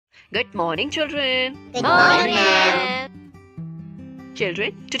Good morning, children. Good morning, ma'am.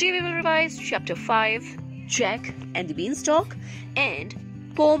 Children, today we will revise Chapter 5, Jack and the Beanstalk, and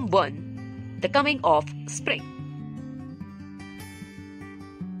Poem 1, The Coming of Spring.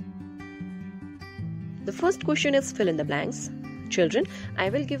 The first question is fill in the blanks. Children, I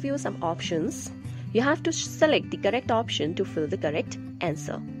will give you some options. You have to select the correct option to fill the correct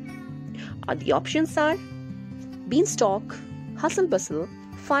answer. The options are beanstalk, hustle bustle,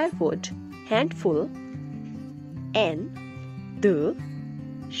 firewood, handful, and the,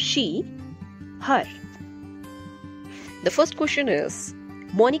 she, her. The first question is,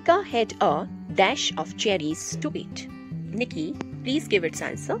 Monica had a dash of cherries to eat. Nikki, please give its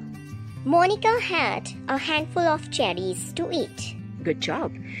answer. Monica had a handful of cherries to eat. Good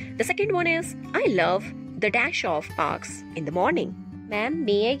job. The second one is, I love the dash of parks in the morning. Ma'am,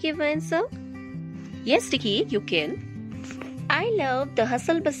 may I give answer? Yes, Nikki, you can. I love the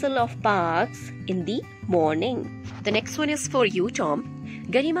hustle bustle of parks in the morning. The next one is for you, Tom.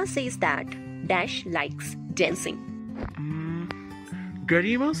 Garima says that dash likes dancing.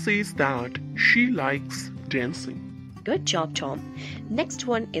 Garima says that she likes dancing. Good job, Tom. Next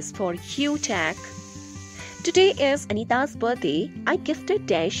one is for you, Jack. Today is Anita's birthday. I gifted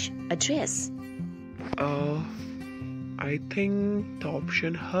Dash a dress. I think the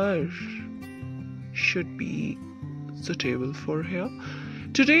option her should be suitable for her.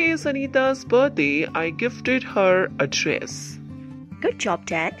 Today is Anita's birthday. I gifted her a dress. Good job,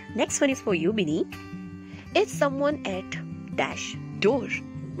 Jack. Next one is for you, Minnie. It's someone at dash door.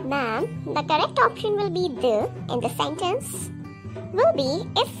 Ma'am, the correct option will be the in the sentence will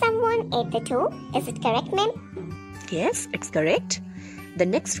be is someone at the door. Is it correct, ma'am? Yes, it's correct. The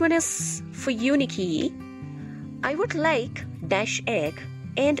next one is for you, Nikki. I would like dash egg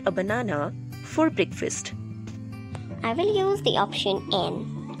and a banana for breakfast. I will use the option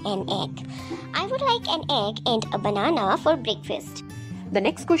an egg. I would like an egg and a banana for breakfast. The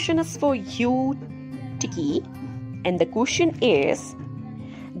next question is for you, Tiki. And the question is,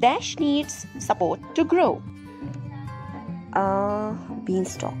 dash needs support to grow.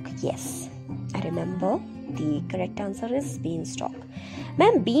 Beanstalk. Yes, I remember. The correct answer is beanstalk.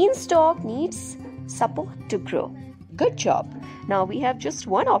 Ma'am, beanstalk needs support to grow. Good job. Now we have just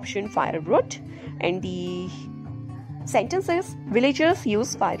one option, firewood. And the sentence is, villagers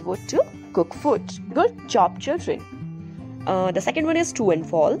use firewood to cook food. Good job, children. The second one is true and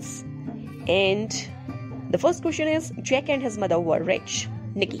false. And the first question is, Jack and his mother were rich.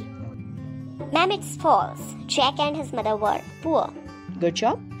 Nikki. Ma'am, it's false. Jack and his mother were poor. Good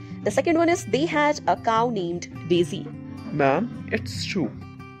job. The second one is, they had a cow named Daisy. Ma'am, it's true.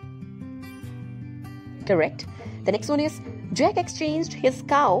 Correct. The next one is, Jack exchanged his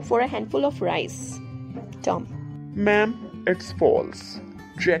cow for a handful of rice. Tom. Ma'am, it's false.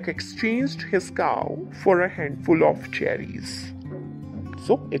 Jack exchanged his cow for a handful of cherries.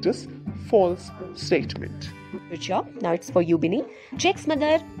 So it is false statement. Good job. Now it's for you, Binny. Jack's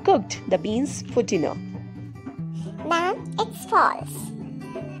mother cooked the beans for dinner. Ma'am, it's false.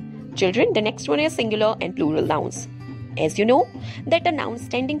 Children, the next one is singular and plural nouns. As you know, that a noun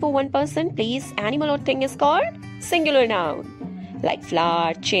standing for one person, place, animal or thing is called singular noun. Like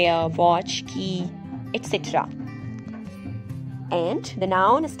flower, chair, watch, key, etc. And the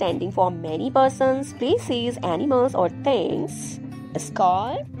noun standing for many persons, places, animals or things is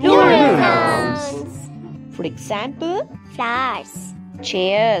called Plural nouns. For example, Flowers.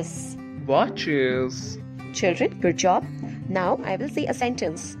 chairs. Watches. Children, good job. Now I will say a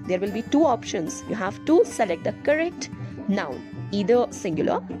sentence. There will be two options. You have to select the correct noun, either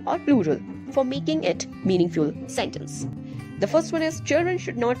singular or plural, for making it meaningful sentence. The first one is, children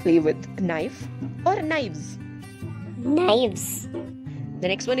should not play with a knife or knives. Knives. The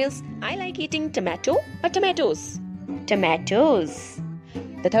next one is, I like eating tomato or tomatoes. Tomatoes.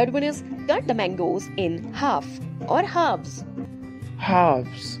 The third one is, cut the mangoes in half or halves.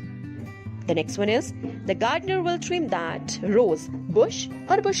 Halves. The next one is, the gardener will trim that rose bush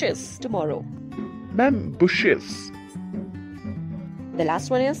or bushes tomorrow. Ma'am, bushes. The last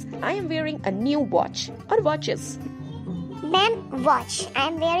one is, I am wearing a new watch or watches. Ma'am, watch. I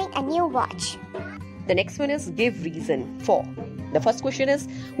am wearing a new watch. The next one is, give reason for. The first question is,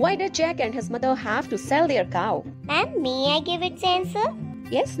 why did Jack and his mother have to sell their cow? Ma'am, may I give its answer?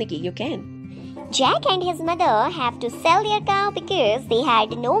 Yes, Nikki, you can. Jack and his mother have to sell their cow because they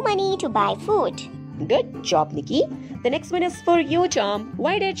had no money to buy food. Good job, Nikki. The next one is for you, Tom.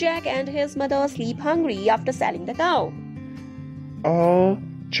 Why did Jack and his mother sleep hungry after selling the cow?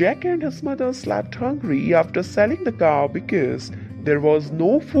 Jack and his mother slept hungry after selling the cow because there was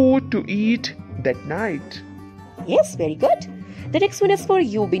no food to eat that night. Yes, very good. The next one is for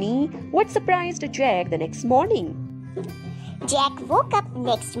you, Binny. What surprised Jack the next morning? Jack woke up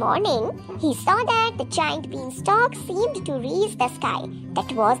next morning. He saw that the giant beanstalk seemed to reach the sky.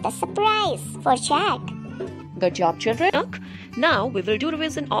 That was the surprise for Jack. Good job, children. Now we will do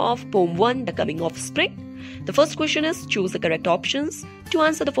revision of Poem 1, The Coming of Spring. The first question is choose the correct options to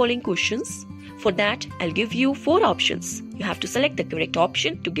answer the following questions. For that, I'll give you 4 options. You have to select the correct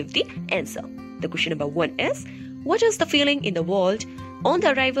option to give the answer. The question number 1 is, what is the feeling in the world on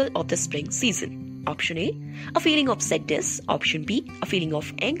the arrival of the spring season? Option A feeling of sadness. Option B, a feeling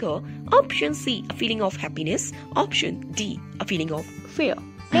of anger. Option C, a feeling of happiness. Option D, a feeling of fear.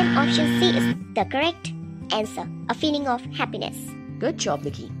 Then option C is the correct answer, a feeling of happiness. Good job,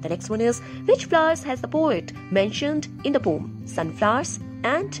 Nikki. The next one is, which flowers has the poet mentioned in the poem? Sunflowers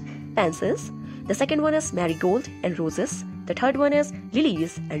and pansies. The second one is marigold and roses. The third one is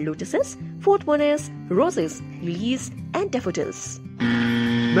lilies and lotuses. Fourth one is roses, lilies and daffodils.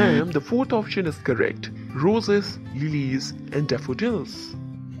 Ma'am, the fourth option is correct. Roses, lilies, and daffodils.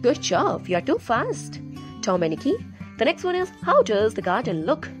 Good job. You are too fast. Tom and Nikki. The next one is, how does the garden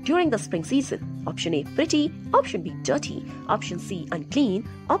look during the spring season? Option A, pretty. Option B, dirty. Option C, unclean.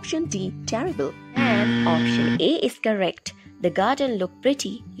 Option D, terrible. And option A is correct. The garden looked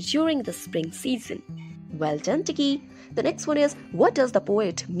pretty during the spring season. Well done, Tiki. The next one is, what does the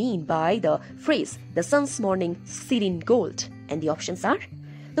poet mean by the phrase, the sun's morning serene gold? And the options are,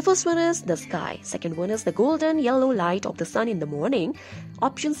 the first one is the sky. Second one is the golden yellow light of the sun in the morning.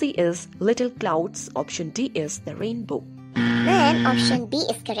 Option C is little clouds. Option D is the rainbow. Then option B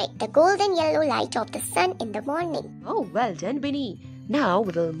is correct, the golden yellow light of the sun in the morning. Oh, well done, Binny. Now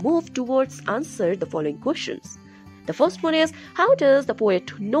we will move towards answer the following questions. The first one is, how does the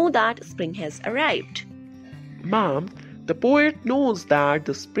poet know that spring has arrived? Ma'am, the poet knows that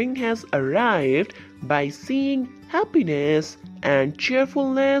the spring has arrived by seeing happiness and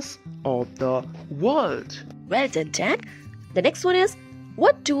cheerfulness of the world. Well done, Jack. The next one is,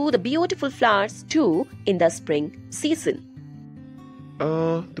 what do the beautiful flowers do in the spring season?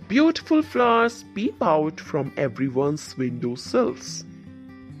 The beautiful flowers peep out from everyone's windowsills.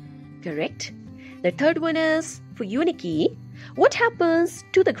 Correct. The third one is for you, Nikki. What happens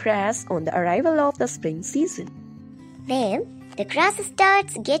to the grass on the arrival of the spring season? Then the grass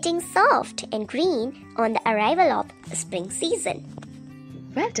starts getting soft and green on the arrival of the spring season.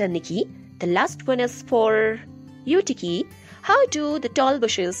 Well done, Nikki. The last one is for you, Tiki. How do the tall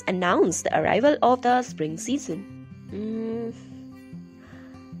bushes announce the arrival of the spring season?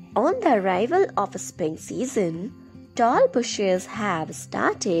 On the arrival of a spring season, tall bushes have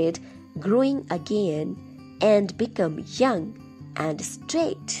started growing again and become young and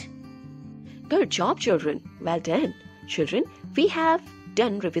straight. Good job, children. Well done. Children, we have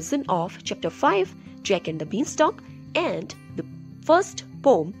done revision of chapter 5, Jack and the Beanstalk, and the first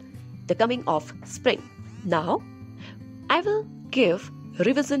poem, The Coming of Spring. Now, I will give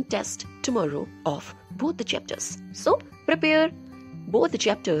revision test tomorrow of both the chapters. So, prepare both the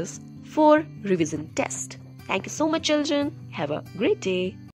chapters for revision test. Thank you so much, children. Have a great day.